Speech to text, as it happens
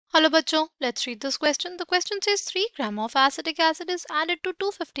Hello bachcho, let's read this question. The question says 3 gram of acetic acid is added to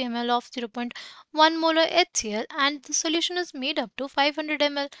 250 ml of 0.1 molar HCl and the solution is made up to 500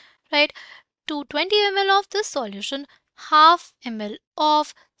 ml, right? To 20 ml of this solution, half ml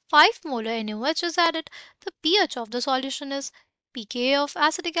of 5 molar NaOH is added. The pH of the solution is pKa of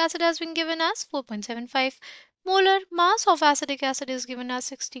acetic acid has been given as 4.75. Molar mass of acetic acid is given as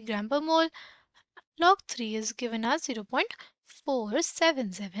 60 gram per mole. Log 3 is given as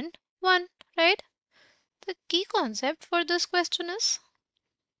 0.4771, right? The key concept for this question is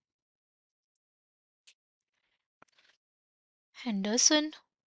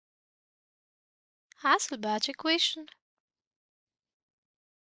Henderson-Hasselbalch equation.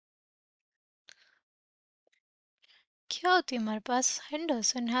 क्या होती है हमारे पास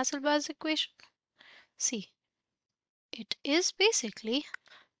Henderson-Hasselbalch equation? See, it is basically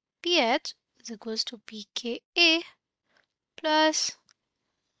pH is equals to pKa plus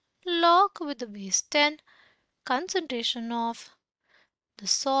log with the base 10 concentration of the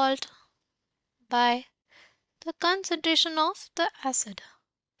salt by the concentration of the acid,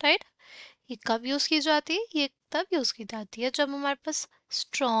 right? ये कब use की जाती है? ये तब यूज की जाती है जब हमारे पास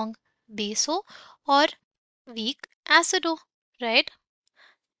स्ट्रॉन्ग बेस हो और वीक एसिड हो, राइट?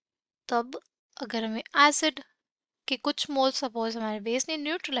 तब अगर हमें एसिड के कुछ मोल्स सपोज हमारे बेस ने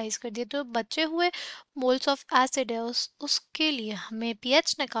न्यूट्रलाइज कर दिए तो बचे हुए मोल्स ऑफ एसिड है उसके लिए हमें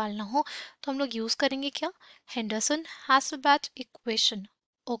पीएच निकालना हो तो हम लोग यूज करेंगे क्या? Henderson हैसेलबैच equation.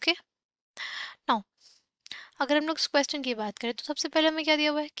 ओके, नाउ अगर हम लोग इस क्वेश्चन की बात करें तो सबसे पहले हमें क्या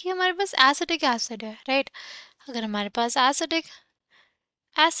दिया हुआ है कि हमारे पास एसिटिक एसिड है, राइट? अगर हमारे पास एसिटिक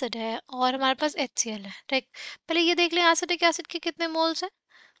एसिड है और हमारे पास HCl है, राइट? पहले ये देख लें एसिटिक एसिड के कितने मोल्स हैं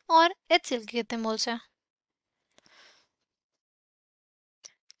और HCl के कितने मोल्स हैं.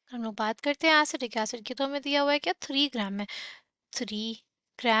 हम लोग बात करते हैं एसिटिक एसिड की तो हमें दिया हुआ है क्या? 3 ग्राम है. 3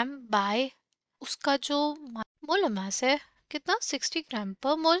 ग्राम बाय उसका जो मोलर मास है कितना? 60 ग्राम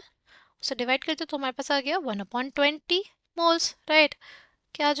पर मोल. उसे डिवाइड करते तो हमारे पास आ गया 1/20 मोल्स, राइट?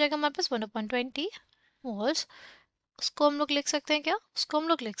 क्या आ जाएगा हमारे पास? 1/20 मोल्स. उसको हम लोग लिख सकते हैं क्या? उसको हम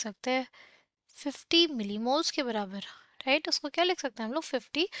लोग लिख सकते हैं 50 मिलीमोल्स के बराबर, राइट? उसको क्या लिख सकते हैं हम लोग?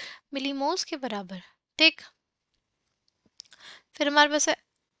 50 मिलीमोल्स के बराबर, ठीक? फिर हमारे पास है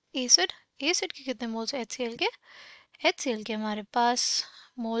एसिड. एसिड के कितने मोल्स है HCl के? HCl के हमारे पास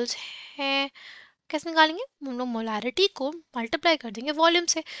मोल्स हैं. कैसे निकालेंगे? हम लोग मोलारिटी को मल्टीप्लाई कर देंगे वॉल्यूम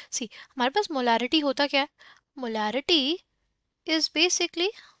से. सी, हमारे पास मोलारिटी होता क्या है? Molarity is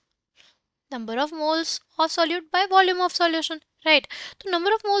basically number of moles of solute by volume of solution, right? तो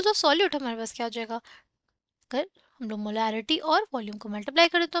number of moles of solute हमारे पास क्या हो जाएगा? अगर हम लोग मोलारिटी और वॉल्यूम को मल्टीप्लाई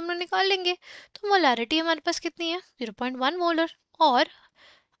करें तो हम लोग निकाल लेंगे. तो मोलारिटी हमारे पास कितनी है? 0.1 मोलर और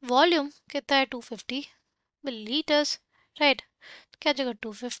वॉल्यूम कितना है? 250 मिलीलीटर्स, राइट? तो क्या जगह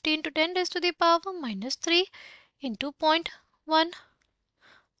 250 into 10 raise to the power -3 into 0.1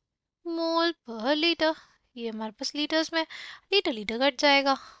 मोल पर लीटर. ये हमारे पास लीटर्स में, लीटर लीटर कट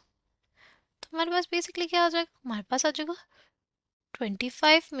जाएगा तो हमारे पास बेसिकली क्या आ जाएगा? हमारे पास आ जाएगा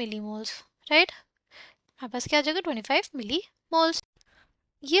 25 मिलीमोल्स, राइट? हमारे पास क्या आ जाएगा? 25 मिलीमोल्स.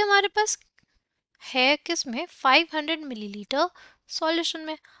 ये हमारे पास है किस में? 500 मिलीलीटर सॉल्यूशन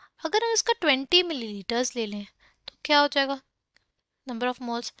में. अगर हम इसका 20 मिलीलीटर्स ले लें तो क्या हो जाएगा number of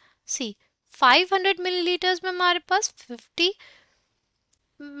moles? C, 500 millilitres में हमारे पास 50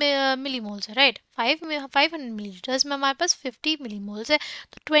 मिलीमोल्स है, राइट? 500 मिलीलीटर्स में हमारे पास 50 मिलीमोल्स है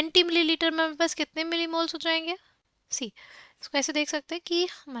तो 20 मिलीलीटर में हमारे पास कितने मिलीमोल्स हो जाएंगे? सी, इसको ऐसे देख सकते हैं कि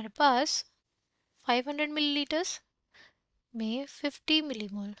हमारे पास 500 मिलीलीटर्स में 50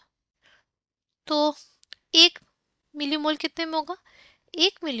 मिलीमोल, तो 1 मिलीमोल कितने में होगा?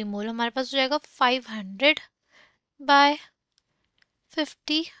 1 मिलीमोल हमारे पास हो जाएगा 500 बाय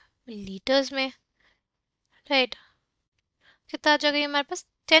 50 मिलीलीटर्स में, राइट? कितना आ जाएगा ये हमारे पास?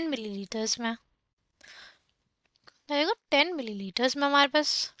 10 मिलीलीटर्स में जाएगा. 10 मिलीलीटर्स में हमारे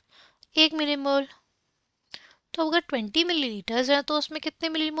पास 1 मिलीमोल. तो अगर 20 मिलीलीटर्स है तो उसमें कितने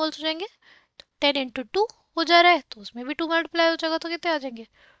मिलीमोल्स हो जाएंगे? तो 10 इंटू 2 हो जा रहा है तो उसमें भी 2 मल्टीप्लाई हो जाएगा तो कितने आ जाएंगे?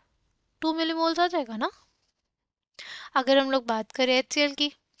 2 मिलीमोल्स आ जाएगा ना. अगर हम लोग बात करें HCl की,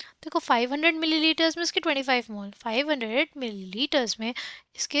 देखो 500 मिलीलीटर्स में इसके 25 मोल, 500 मिलीलीटर्स में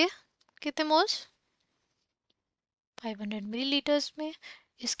इसके कितने मोल्स? 500 मिलीलीटर्स में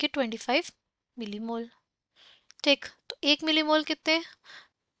इसके 25 मिलीमोल, ठीक? तो 1 मिलीमोल कितने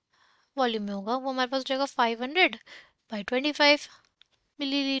वॉल्यूम में होगा? वो हमारे पास हो जाएगा 500 बाई 25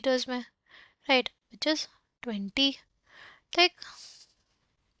 मिलीलीटर्स में, राइट? विच इज 20, ठीक?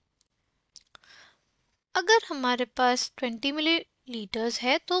 अगर हमारे पास 20 मिलीलीटर्स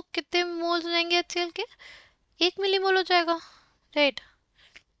है तो कितने मोल्स हो जाएंगे HCl के? 1 मिलीमोल हो जाएगा, राइट?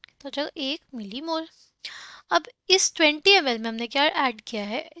 तो हो जाएगा 1 मिलीमोल। अब इस 20 ml में हमने क्या ऐड किया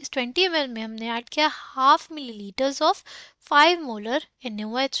है, इस 20 ml में हमने ऐड किया half millilitres of 5 molar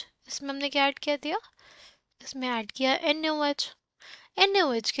NaOH। इसमें हमने क्या ऐड किया दिया, इसमें ऐड किया NaOH।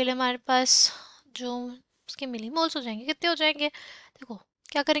 NaOH के लिए हमारे पास जो उसके मिलीमोल्स हो जाएंगे, कितने हो जाएंगे, देखो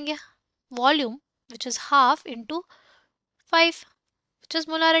क्या करेंगे, volume which is half into 5 which is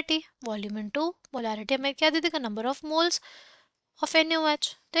molarity, volume into molarity हमें क्या दे देगा, number of moles of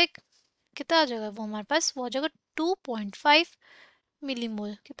NaOH। ठीक, कितना आ जाएगा वो हमारे पास, वो आ जाएगा 2.5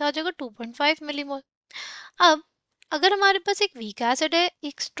 मिलीमोल। कितना आ जाएगा, 2.5 मिलीमोल। अब अगर हमारे पास एक वीक एसिड है,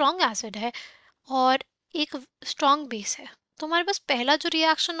 एक स्ट्रॉन्ग एसिड है और एक स्ट्रॉन्ग बेस है, तो हमारे पास पहला जो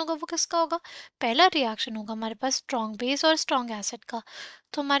रिएक्शन होगा वो किसका होगा, पहला रिएक्शन होगा हमारे पास स्ट्रॉन्ग बेस और स्ट्रॉन्ग एसिड का।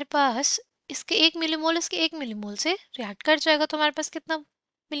 तो हमारे पास इसके 1 मिलीमोल इसके 1 मिलीमोल से रिएक्ट कर जाएगा, तो हमारे पास कितना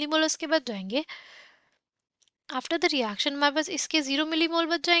मिलीमोल उसके बाद जाएंगे, आफ्टर द रिएक्शन हमारे पास इसके 0 मिलीमोल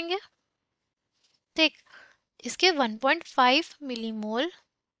बच जाएंगे। देख, इसके 1.5 मिलीमोल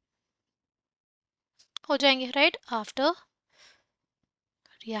हो जाएंगे, right, after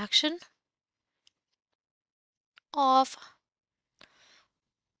reaction of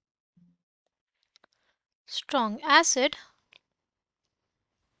strong acid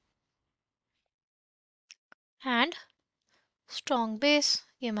and strong base।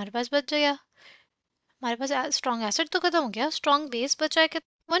 ये हमारे पास बच गया, हमारे पास स्ट्रॉन्ग एसिड तो खत्म हो गया, स्ट्रॉन्ग बेस बचा है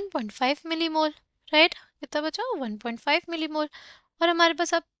कितना, 1.5 मिलीमोल, राइट, कितना बचा 1.5 मिलीमोल। और हमारे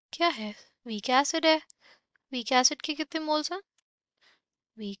पास अब क्या है, वीक एसिड है, वीक एसिड के कितने मोल्स हैं,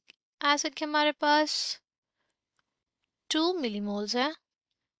 वीक एसिड के हमारे पास 2 मिलीमोल्स हैं,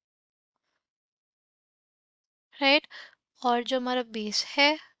 राइट, और जो हमारा बेस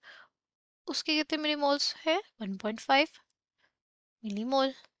है उसके कितने मिलीमोल्स है, 1.5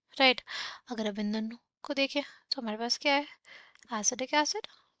 मिलीमोल, राइट। अगर अब इन दोनों को देखें तो हमारे पास क्या है, acidic acid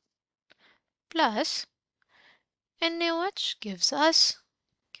plus NaOH gives us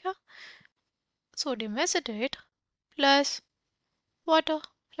क्या, sodium acetate plus water,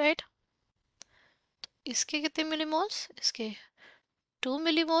 right. इसके कितने मिलीमोल्स, इसके 2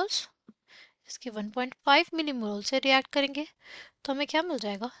 मिलीमोल्स, इसके 1.5 मिलीमोल से रिएक्ट करेंगे तो हमें क्या मिल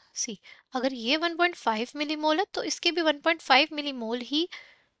जाएगा, सी, अगर ये 1.5 मिलीमोल है तो इसके भी 1.5 मिलीमोल ही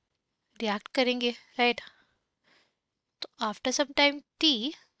रिएक्ट करेंगे, राइट। तो आफ्टर सम टाइम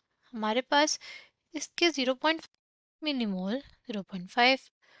टी हमारे पास इसके 0.5 मिलीमोल 0.5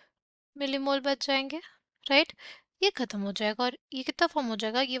 मिलीमोल बच जाएंगे, राइट। ये खत्म हो जाएगा और ये कितना फॉर्म हो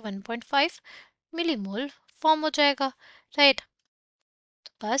जाएगा, ये 1.5 मिलीमोल फॉर्म हो जाएगा, राइट।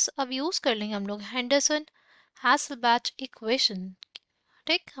 तो बस अब यूज कर लेंगे हम लोग हेंडरसन हैसलबैच इक्वेशन।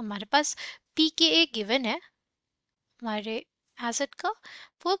 ठीक, हमारे पास pKa गिवन है हमारे एसिड का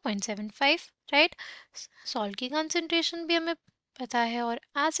 4.75, राइट। सॉल्ट की कंसंट्रेशन भी हमें पता है और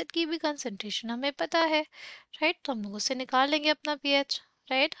एसिड की भी कंसंट्रेशन हमें पता है, राइट। तो हम लोग उससे निकाल लेंगे अपना pH,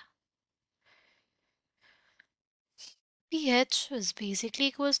 right. pH is basically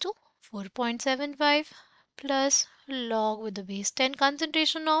equals to 4.75 plus log with the base 10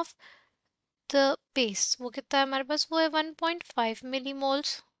 concentration of the base, वो कितना है हमारे पास, वो है 1.5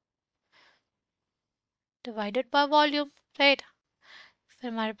 millimoles divided by volume, right. फिर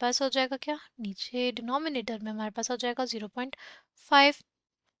हमारे पास हो जाएगा क्या, नीचे डिनोमिनेटर में हमारे पास हो जाएगा 0.5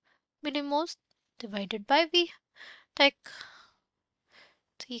 millimoles divided by V, take.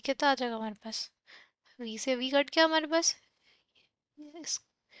 तो ये कितना आ जाएगा हमारे पास, V से V कट गया हमारे पास, इस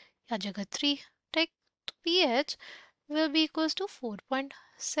आ जाएगा 3, टेक। तो pH will be equals to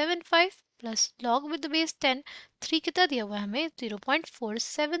 4.75 plus log with the base 10, 3 कितना दिया हुआ है हमें,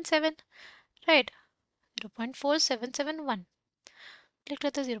 0.477, राइट, 0.4771 लिख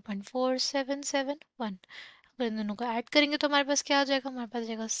लेते हैं, 0.4771। अगर इन दोनों को ऐड करेंगे तो हमारे पास क्या आ जाएगा, हमारे पास आ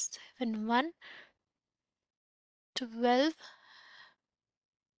जाएगा 7 1 12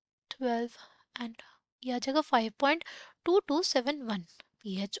 12 एंड ये आ जाएगा 5.2271।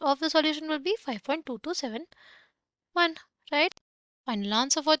 pH of the solution will be 5.2271, right? Final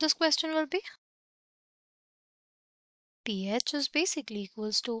answer for this question will be pH is basically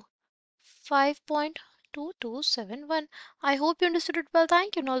equals to 5.2271. I hope you understood it well.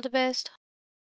 Thank you and all the best.